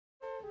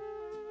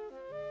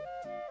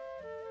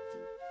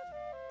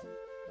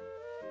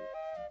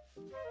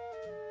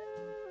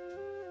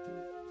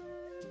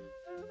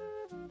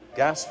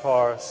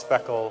Kaspar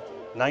Speckle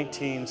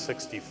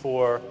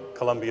 1964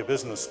 Columbia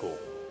Business School.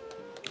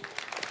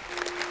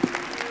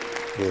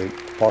 The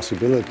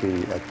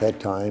possibility at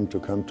that time to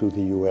come to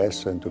the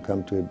US and to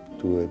come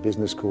to a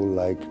business school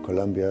like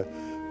Columbia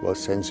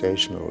was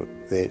sensational.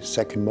 The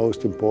second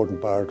most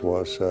important part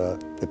was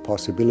the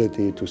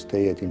possibility to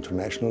stay at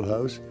International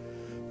House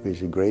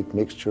with a great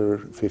mixture,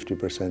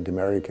 50%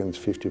 Americans,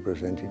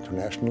 50%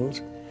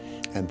 internationals,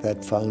 and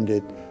that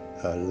founded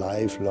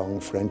lifelong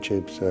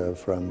friendships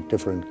from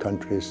different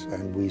countries,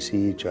 and we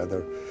see each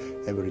other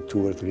every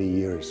 2 or 3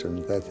 years, and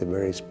that's a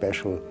very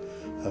special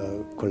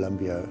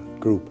Columbia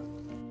group.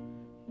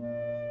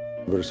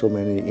 There were so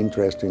many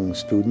interesting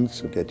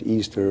students. At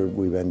Easter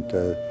we went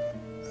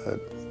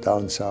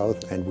down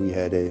south and we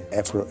had an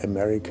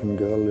Afro-American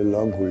girl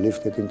along who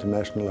lived at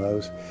International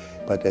House,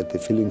 but at the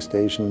filling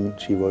station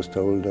she was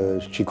told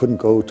she couldn't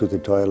go to the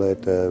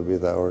toilet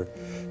with our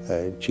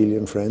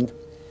Chilean friend,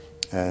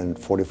 and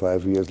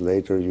 45 years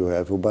later you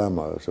have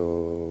Obama,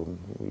 so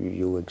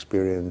you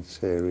experience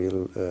a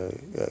real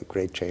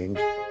great change.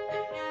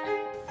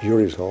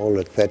 Juris Hall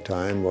at that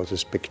time was a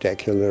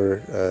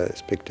spectacular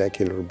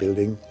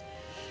building,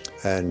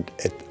 and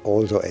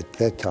also at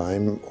that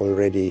time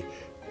already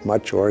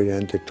much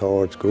oriented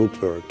towards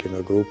group work,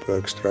 group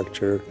work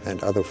structure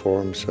and other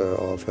forms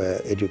of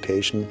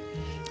education,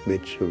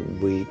 which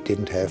we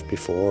didn't have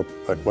before.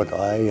 But what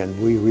I and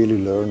we really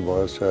learned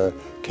was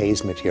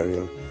case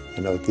material.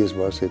 This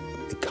was a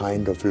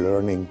kind of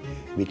learning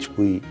which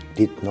we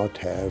did not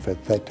have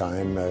at that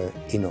time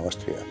in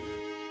Austria.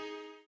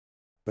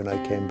 When I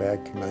came back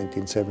in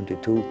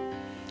 1972,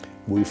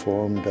 we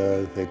formed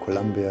the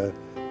Columbia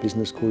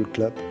Business School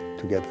Club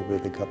together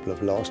with a couple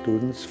of law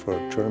students for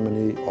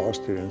Germany,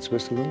 Austria and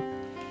Switzerland.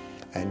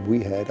 And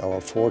we had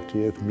our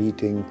 40th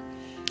meeting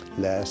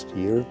last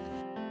year.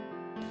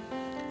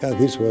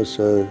 This was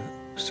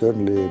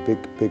certainly a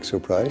big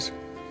surprise.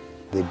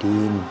 The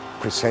dean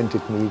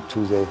presented me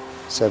to the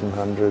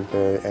 700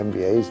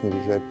 MBAs and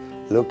he said,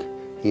 look,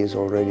 he is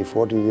already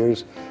 40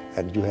 years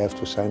and you have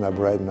to sign up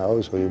right now,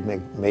 so you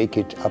make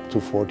it up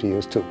to 40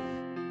 years too.